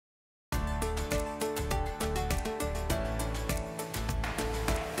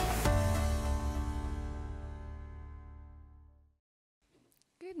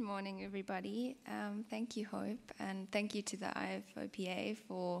Good morning, everybody. Thank you, Hope, and thank you to the IFOPA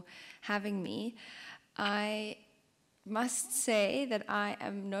for having me. I must say that I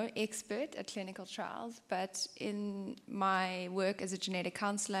am no expert at clinical trials, but in my work as a genetic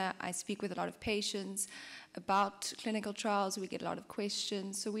counselor, I speak with a lot of patients about clinical trials. We get a lot of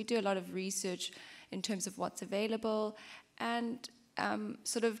questions, so we do a lot of research in terms of what's available and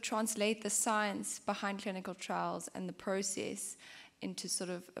sort of translate the science behind clinical trials and the process into sort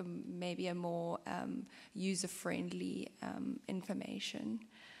of maybe a more user-friendly information.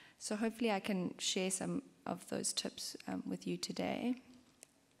 So hopefully I can share some of those tips with you today.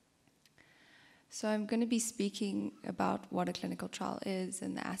 So I'm going to be speaking about what a clinical trial is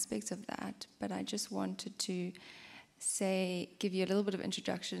and the aspects of that, but I just wanted to give you a little bit of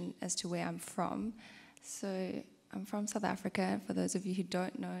introduction as to where I'm from. So I'm from South Africa. For those of you who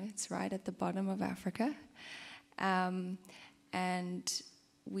don't know, it's right at the bottom of Africa. And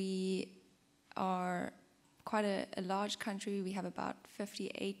we are quite a large country. We have about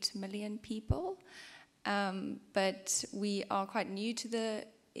 58 million people. But we are quite new to the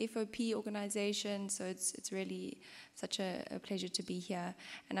FOP organization, so it's really such a pleasure to be here.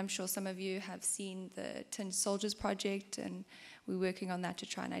 And I'm sure some of you have seen the Tin Soldiers Project, and we're working on that to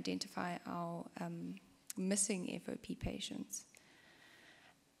try and identify our missing FOP patients.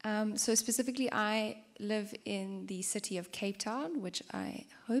 So specifically, I live in the city of Cape Town, which I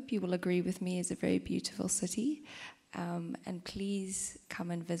hope you will agree with me is a very beautiful city. And please come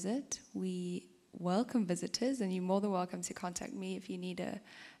and visit. We welcome visitors, and you're more than welcome to contact me if you need a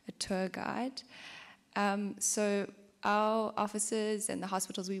tour guide. So our offices and the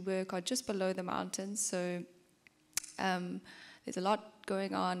hospitals we work are just below the mountains, so there's a lot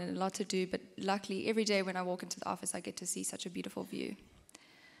going on and a lot to do, but luckily every day when I walk into the office I get to see such a beautiful view.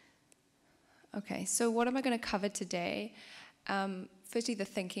 Okay, so what am I going to cover today? Firstly, the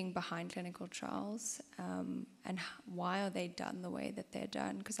thinking behind clinical trials and why are they done the way that they're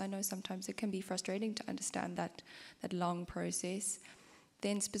done, because I know sometimes it can be frustrating to understand that long process.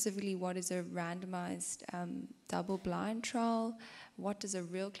 Then specifically, what is a randomized double-blind trial? What does a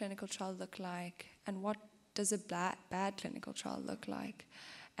real clinical trial look like? And what does a bad clinical trial look like?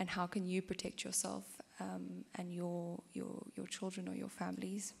 And how can you protect yourself and your children or your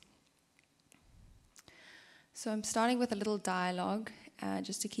families? So I'm starting with a little dialogue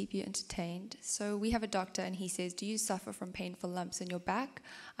just to keep you entertained. So we have a doctor and he says, "Do you suffer from painful lumps in your back?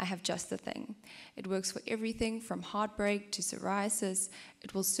 I have just the thing. It works for everything from heartbreak to psoriasis.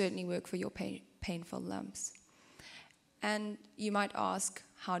 It will certainly work for your painful lumps." And you might ask,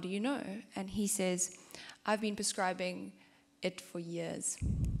 "How do you know?" And he says, "I've been prescribing it for years."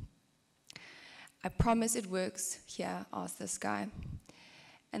 "I promise it works here," asked this guy.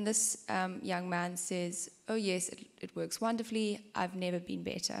 And this young man says, "Oh yes, it works wonderfully. I've never been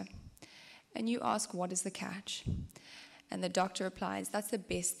better." And you ask, what is the catch? And the doctor replies, "That's the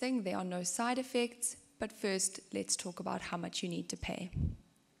best thing. There are no side effects. But first, let's talk about how much you need to pay."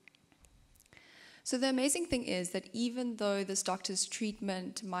 So the amazing thing is that even though this doctor's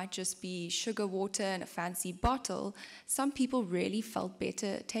treatment might just be sugar water in a fancy bottle, some people really felt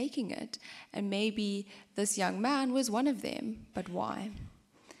better taking it. And maybe this young man was one of them. But why?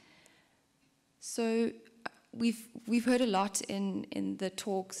 So we've heard a lot in the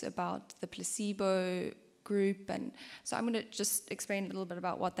talks about the placebo group, and so I'm going to just explain a little bit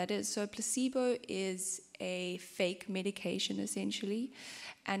about what that is. So placebo is a fake medication essentially,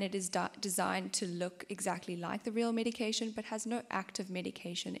 and it is designed to look exactly like the real medication but has no active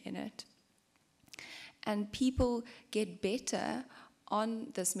medication in it. And people get better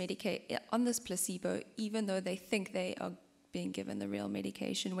on this placebo even though they think they are being given the real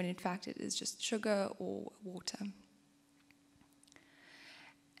medication, when in fact it is just sugar or water.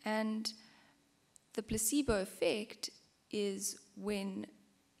 And the placebo effect is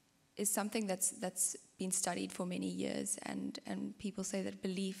something that's been studied for many years, and people say that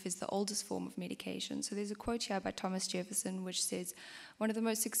belief is the oldest form of medication. So there's a quote here by Thomas Jefferson which says, "One of the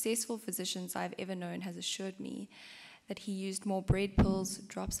most successful physicians I've ever known has assured me that he used more bread pills,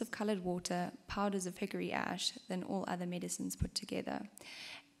 drops of colored water, powders of hickory ash than all other medicines put together."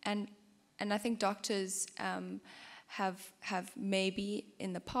 And I think doctors have maybe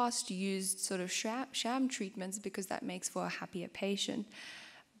in the past used sort of sham treatments because that makes for a happier patient.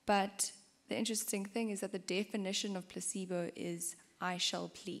 But the interesting thing is that the definition of placebo is "I shall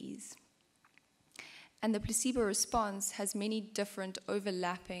please." And the placebo response has many different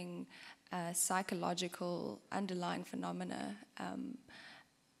overlapping psychological underlying phenomena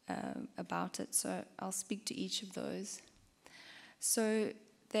about it. So I'll speak to each of those. So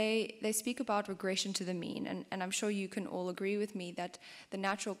they speak about regression to the mean, and I'm sure you can all agree with me that the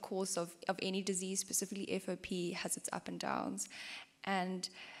natural course of any disease, specifically FOP, has its up and downs. And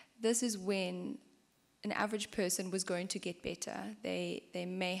this is when an average person was going to get better. They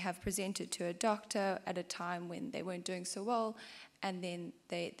may have presented to a doctor at a time when they weren't doing so well, and then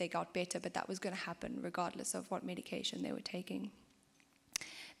they got better, but that was going to happen regardless of what medication they were taking.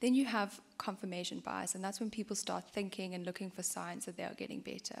 Then you have confirmation bias, and that's when people start thinking and looking for signs that they are getting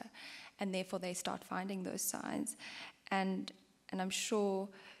better, and therefore they start finding those signs. And I'm sure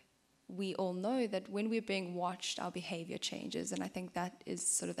we all know that when we're being watched, our behavior changes, and I think that is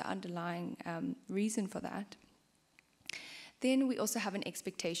sort of the underlying reason for that. Then we also have an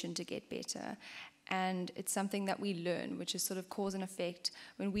expectation to get better, and it's something that we learn, which is sort of cause and effect.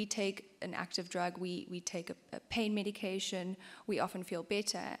 When we take an active drug, we take a pain medication, we often feel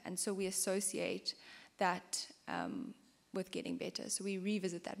better, and so we associate that with getting better, so we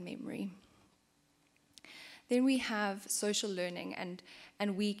revisit that memory. Then we have social learning,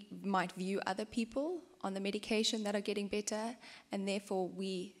 and we might view other people on the medication that are getting better, and therefore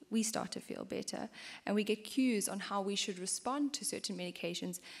we start to feel better. And we get cues on how we should respond to certain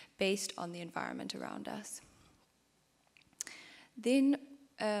medications based on the environment around us. Then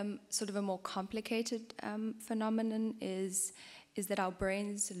sort of a more complicated phenomenon is that our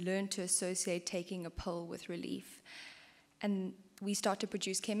brains learn to associate taking a pill with relief. And we start to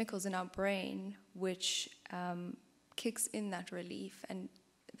produce chemicals in our brain which kicks in that relief, and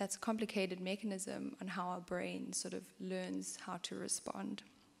that's a complicated mechanism on how our brain sort of learns how to respond.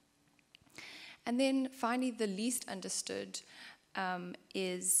 And then finally, the least understood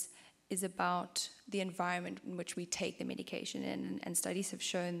is about the environment in which we take the medication in, and studies have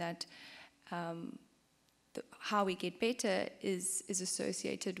shown that how we get better is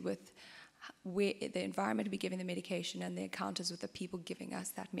associated with where the environment we're giving the medication and the encounters with the people giving us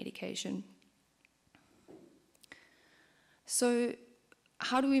that medication. So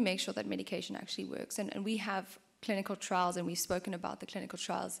how do we make sure that medication actually works? And we have clinical trials, and we've spoken about the clinical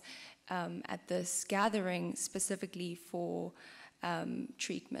trials at this gathering specifically for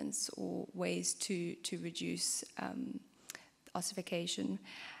treatments or ways to reduce ossification.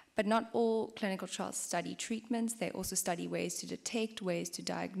 But not all clinical trials study treatments. They also study ways to detect, ways to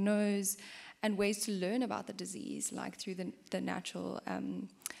diagnose, and ways to learn about the disease, like through the natural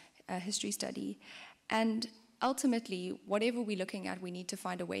history study. And ultimately, whatever we're looking at, we need to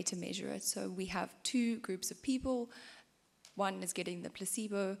find a way to measure it. So we have two groups of people. One is getting the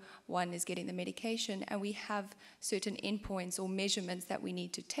placebo, one is getting the medication, and we have certain endpoints or measurements that we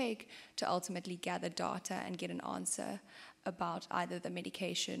need to take to ultimately gather data and get an answer about either the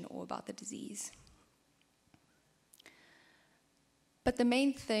medication or about the disease. But the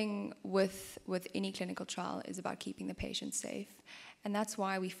main thing with any clinical trial is about keeping the patient safe, and that's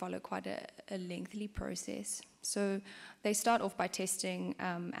why we follow quite a lengthy process. So they start off by testing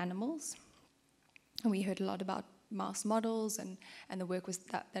animals, and we heard a lot about mouse models and the work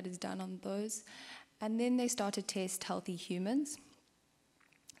that is done on those. And then they start to test healthy humans.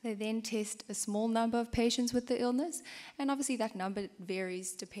 They then test a small number of patients with the illness, and obviously that number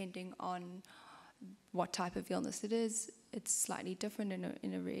varies depending on what type of illness it is. It's slightly different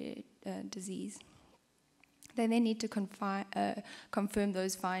in a rare disease. They then need to confirm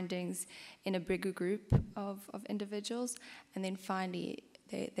those findings in a bigger group of individuals, and then finally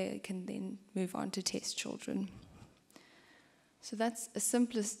they can then move on to test children. So that's a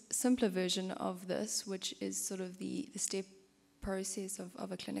simpler version of this, which is sort of the step process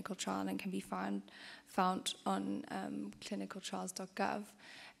of a clinical trial, and can be found on clinicaltrials.gov.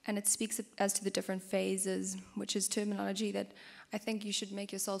 And it speaks as to the different phases, which is terminology that I think you should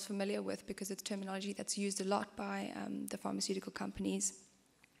make yourselves familiar with, because it's terminology that's used a lot by the pharmaceutical companies.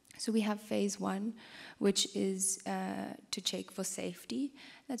 So we have phase 1, which is to check for safety.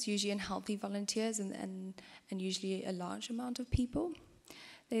 That's usually in healthy volunteers and usually a large amount of people.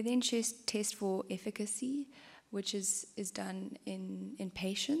 They then test for efficacy, which is done in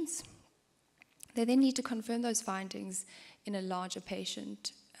patients. They then need to confirm those findings in a larger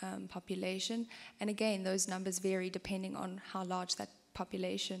patient population. And again, those numbers vary depending on how large that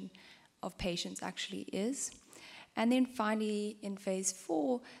population of patients actually is. And then finally, in phase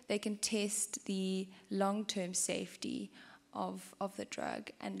 4, they can test the long-term safety of the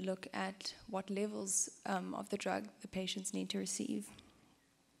drug and look at what levels of the drug the patients need to receive.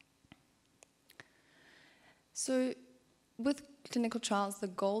 So with clinical trials, the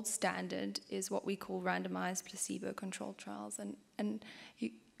gold standard is what we call randomized placebo-controlled trials. And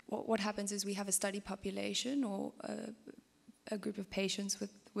what happens is we have a study population or a group of patients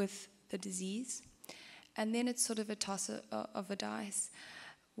with the disease. And then it's sort of a toss of a dice.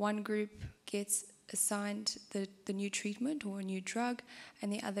 one group gets assigned the new treatment or a new drug,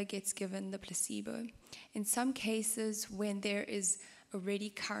 and the other gets given the placebo. In some cases, when there is already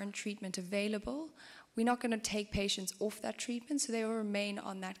current treatment available, we're not going to take patients off that treatment, so they will remain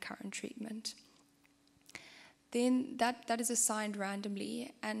on that current treatment. Then that is assigned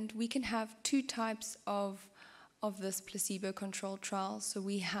randomly, and we can have two types of this placebo-controlled trial. So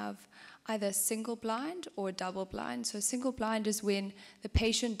we have either a single blind or a double blind. So a single blind is when the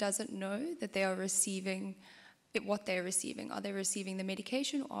patient doesn't know that they are receiving what they're receiving. Are they receiving the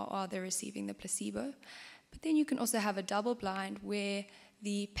medication or are they receiving the placebo? But then you can also have a double blind where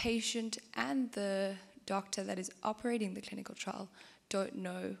the patient and the doctor that is operating the clinical trial don't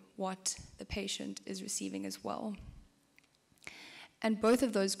know what the patient is receiving as well. And both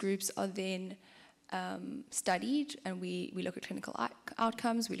of those groups are then studied, and we look at clinical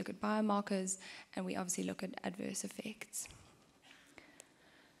outcomes, we look at biomarkers, and we obviously look at adverse effects.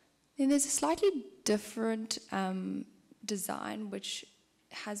 Then there's a slightly different design which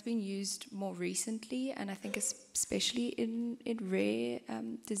has been used more recently, and I think especially in rare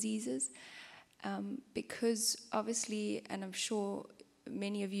diseases, because obviously, and I'm sure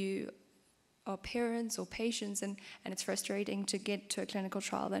many of you are parents or patients, and it's frustrating to get to a clinical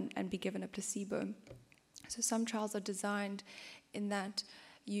trial and be given a placebo. So some trials are designed in that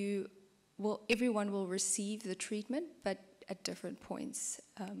everyone will receive the treatment, but at different points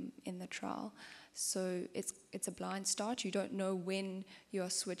in the trial. So it's a blind start. You don't know when you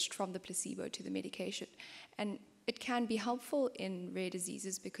are switched from the placebo to the medication. And it can be helpful in rare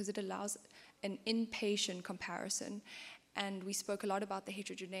diseases because it allows an in-patient comparison. And we spoke a lot about the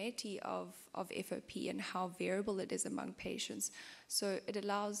heterogeneity of FOP and how variable it is among patients. So it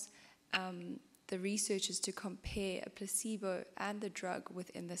allows the researchers to compare a placebo and the drug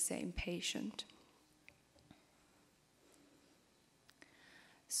within the same patient.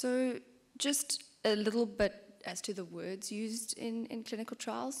 So just a little bit as to the words used in clinical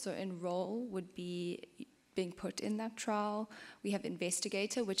trials. So enroll would be being put in that trial. We have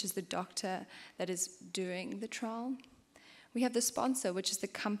investigator, which is the doctor that is doing the trial. We have the sponsor, which is the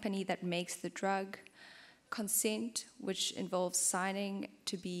company that makes the drug. Consent, which involves signing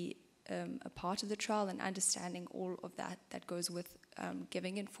to be a part of the trial and understanding all of that goes with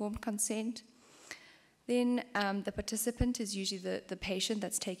giving informed consent. Then the participant is usually the patient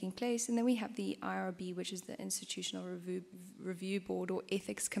that's taking place. And then we have the IRB, which is the Institutional Review Board or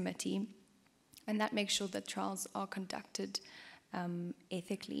Ethics Committee. And that makes sure that trials are conducted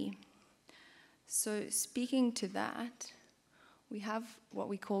ethically. So speaking to that, we have what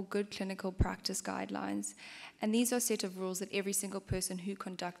we call good clinical practice guidelines. And these are a set of rules that every single person who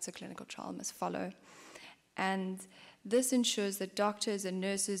conducts a clinical trial must follow. And this ensures that doctors and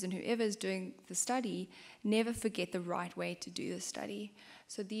nurses and whoever is doing the study never forget the right way to do the study.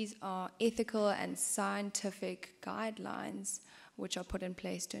 So these are ethical and scientific guidelines which are put in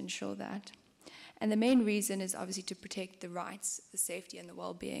place to ensure that. And the main reason is obviously to protect the rights, the safety, and the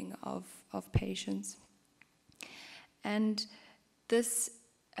well-being of patients. And this,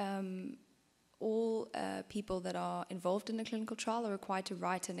 all people that are involved in a clinical trial are required to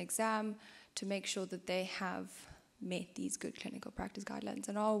write an exam to make sure that they have met these good clinical practice guidelines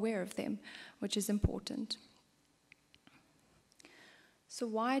and are aware of them, which is important. So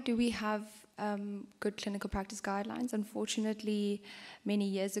why do we have good clinical practice guidelines? Unfortunately, many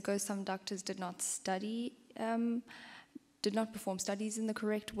years ago, some doctors did not perform studies in the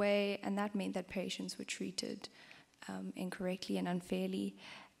correct way, and that meant that patients were treated incorrectly and unfairly.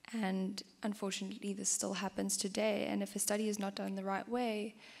 And unfortunately, this still happens today. And if a study is not done the right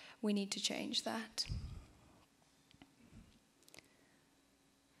way, we need to change that.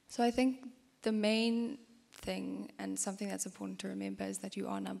 So I think the main thing and something that's important to remember is that you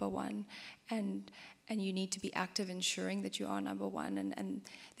are number one, and you need to be active ensuring that you are number one. And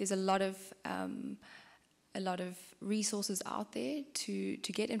there's a lot of resources out there to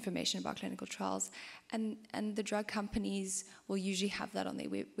get information about clinical trials, and the drug companies will usually have that on their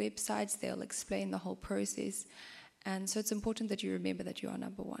websites. They'll explain the whole process, and so it's important that you remember that you are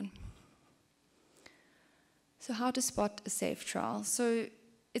number one. So how to spot a safe trial? So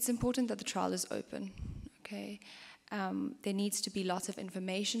it's important that the trial is open. Okay, there needs to be lots of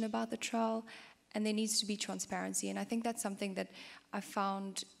information about the trial, and there needs to be transparency. And I think that's something that I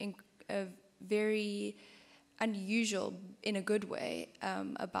found very unusual in a good way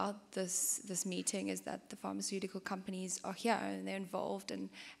about this meeting, is that the pharmaceutical companies are here and they're involved, and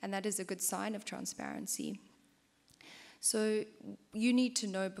that is a good sign of transparency. So you need to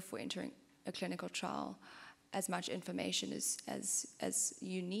know before entering a clinical trial as much information as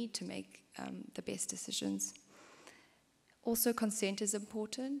you need to make the best decisions. Also, consent is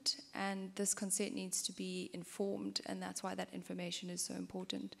important, and this consent needs to be informed, and that's why that information is so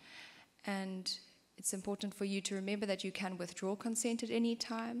important. And it's important for you to remember that you can withdraw consent at any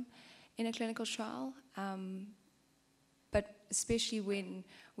time in a clinical trial, but especially when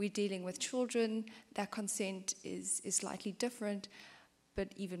we're dealing with children, that consent is slightly different,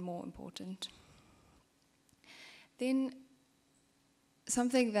 but even more important. Then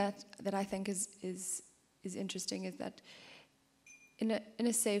something that I think is interesting is that in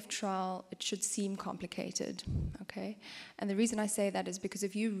a safe trial, it should seem complicated, okay? And the reason I say that is because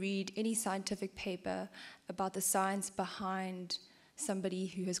if you read any scientific paper about the science behind somebody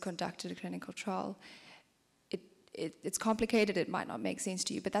who has conducted a clinical trial, it's complicated, it might not make sense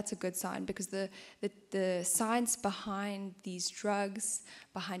to you, but that's a good sign, because the science behind these drugs,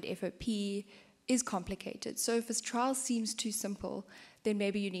 behind FOP, is complicated. So if a trial seems too simple, then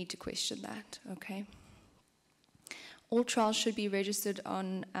maybe you need to question that, okay? All trials should be registered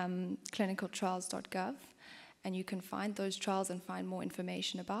on clinicaltrials.gov, and you can find those trials and find more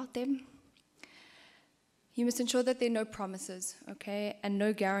information about them. You must ensure that there are no promises, okay, and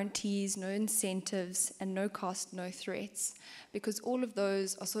no guarantees, no incentives, and no cost, no threats, because all of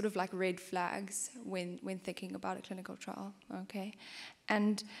those are sort of like red flags when thinking about a clinical trial, okay?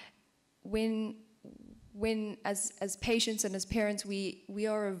 And when as patients and as parents, we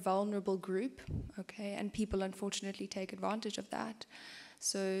are a vulnerable group, okay, and people unfortunately take advantage of that.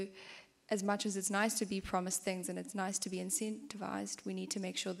 So as much as it's nice to be promised things and it's nice to be incentivized, we need to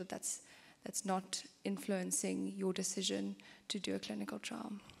make sure that that's not influencing your decision to do a clinical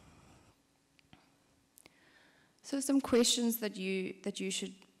trial. So some questions that you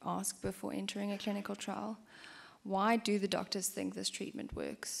should ask before entering a clinical trial. Why do the doctors think this treatment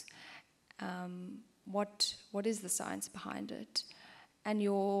works? What is the science behind it? And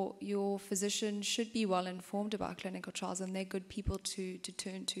your physician should be well informed about clinical trials, and they're good people to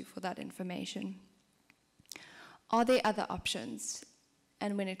turn to for that information. Are there other options?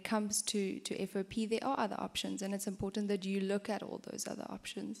 And when it comes to FOP, there are other options, and it's important that you look at all those other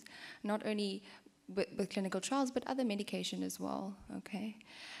options, not only with clinical trials, but other medication as well, okay?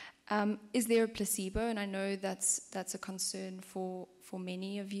 Is there a placebo? And I know that's a concern for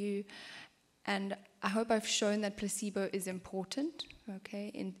many of you. And I hope I've shown that placebo is important, okay,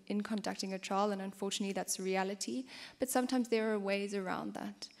 in conducting a trial, and unfortunately that's a reality. But sometimes there are ways around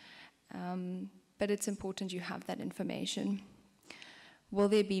that. But it's important you have that information. Will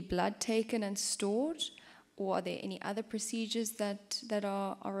there be blood taken and stored, or are there any other procedures that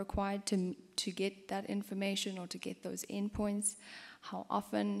are required to get that information or to get those endpoints? How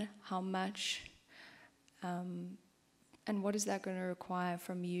often? How much? And what is that going to require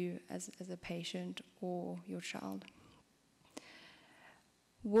from you as a patient or your child?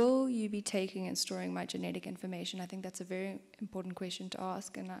 Will you be taking and storing my genetic information? I think that's a very important question to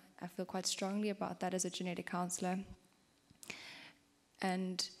ask, and I feel quite strongly about that as a genetic counselor.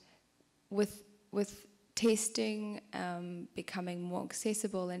 And with testing becoming more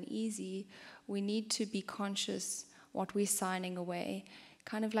accessible and easy, we need to be conscious what we're signing away.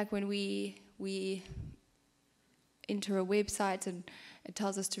 Kind of like when we enter a website and it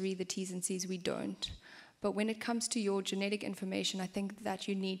tells us to read the T's and C's, we don't. But when it comes to your genetic information, I think that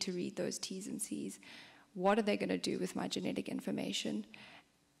you need to read those T's and C's. What are they going to do with my genetic information?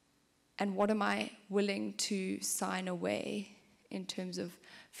 And what am I willing to sign away in terms of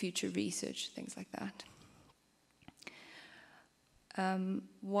future research, things like that?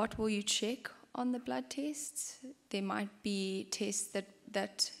 What will you check on the blood tests? There might be tests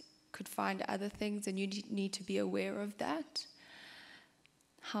that could find other things, and you need to be aware of that.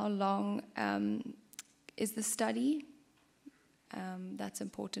 How long is the study? That's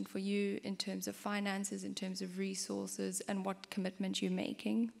important for you in terms of finances, in terms of resources, and what commitment you're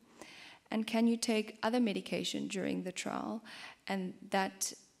making. And can you take other medication during the trial? And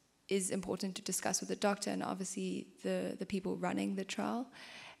that is important to discuss with the doctor and obviously the people running the trial.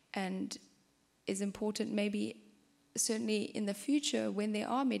 And is important maybe certainly in the future when there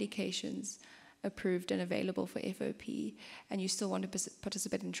are medications approved and available for FOP and you still want to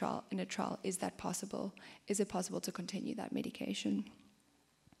participate in a trial, is that possible? Is it possible to continue that medication?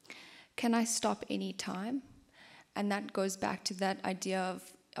 Can I stop any time? And that goes back to that idea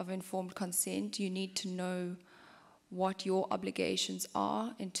of informed consent. You need to know what your obligations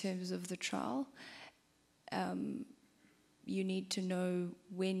are in terms of the trial. You need to know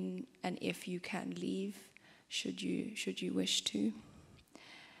when and if you can leave, should you wish to.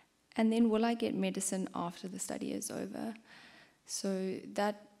 And then, will I get medicine after the study is over? So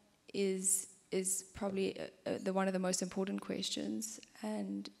that is probably one of the most important questions.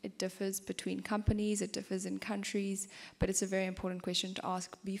 and it differs between companies, it differs in countries, but it's a very important question to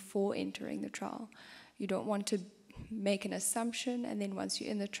ask before entering the trial. You don't want to make an assumption and then once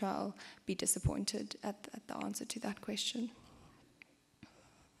you're in the trial be disappointed at the answer to that question.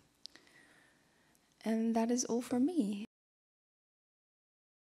 And that is all from me.